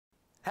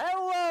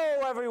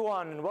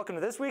everyone, and welcome to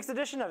this week's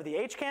edition of the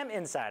HCAM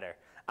Insider.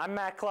 I'm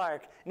Matt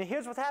Clark, and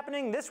here's what's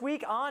happening this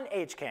week on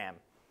HCAM.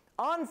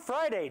 On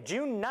Friday,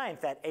 June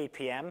 9th at 8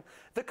 p.m.,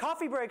 the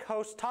Coffee Break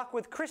hosts talk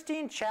with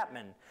Christine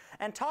Chapman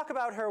and talk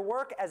about her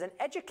work as an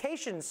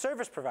education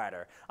service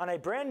provider on a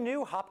brand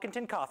new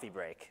Hopkinton Coffee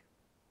Break.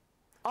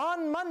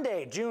 On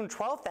Monday, June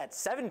 12th at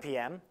 7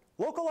 p.m.,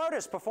 local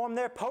artists perform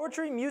their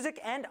poetry, music,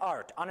 and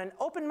art on an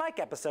open mic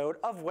episode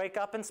of Wake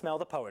Up and Smell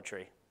the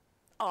Poetry.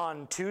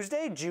 On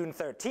Tuesday, June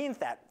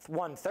 13th at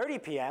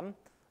 1:30 p.m.,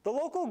 the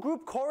local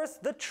group chorus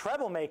The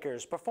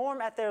Treblemakers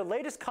perform at their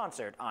latest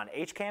concert on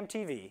HCAM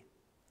TV.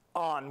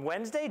 On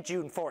Wednesday,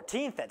 June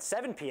 14th at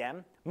 7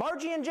 p.m.,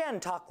 Margie and Jen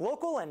talk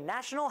local and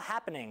national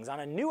happenings on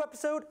a new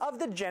episode of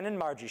The Jen and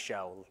Margie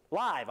Show,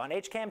 live on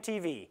HCAM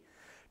TV.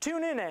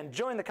 Tune in and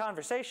join the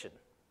conversation.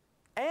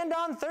 And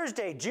on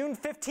Thursday, June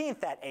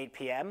 15th at 8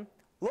 p.m.,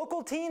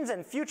 local teens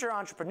and future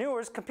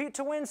entrepreneurs compete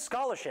to win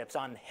scholarships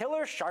on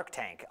Hiller Shark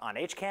Tank on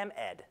HCAM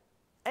Ed.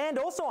 And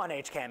also on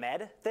HCAM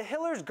Ed, the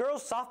Hillers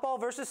Girls Softball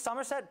vs.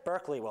 Somerset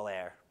Berkeley will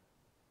air.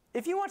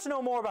 If you want to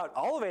know more about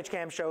all of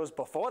HCAM shows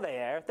before they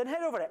air, then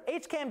head over to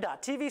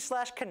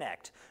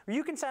hcam.tv/connect, where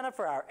you can sign up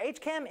for our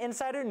HCAM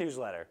Insider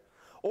newsletter.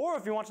 Or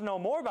if you want to know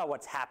more about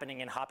what's happening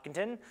in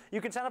Hopkinton,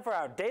 you can sign up for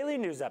our daily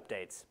news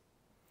updates.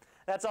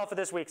 That's all for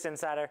this week's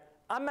Insider.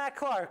 I'm Matt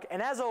Clark,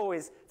 and as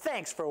always,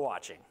 thanks for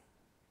watching.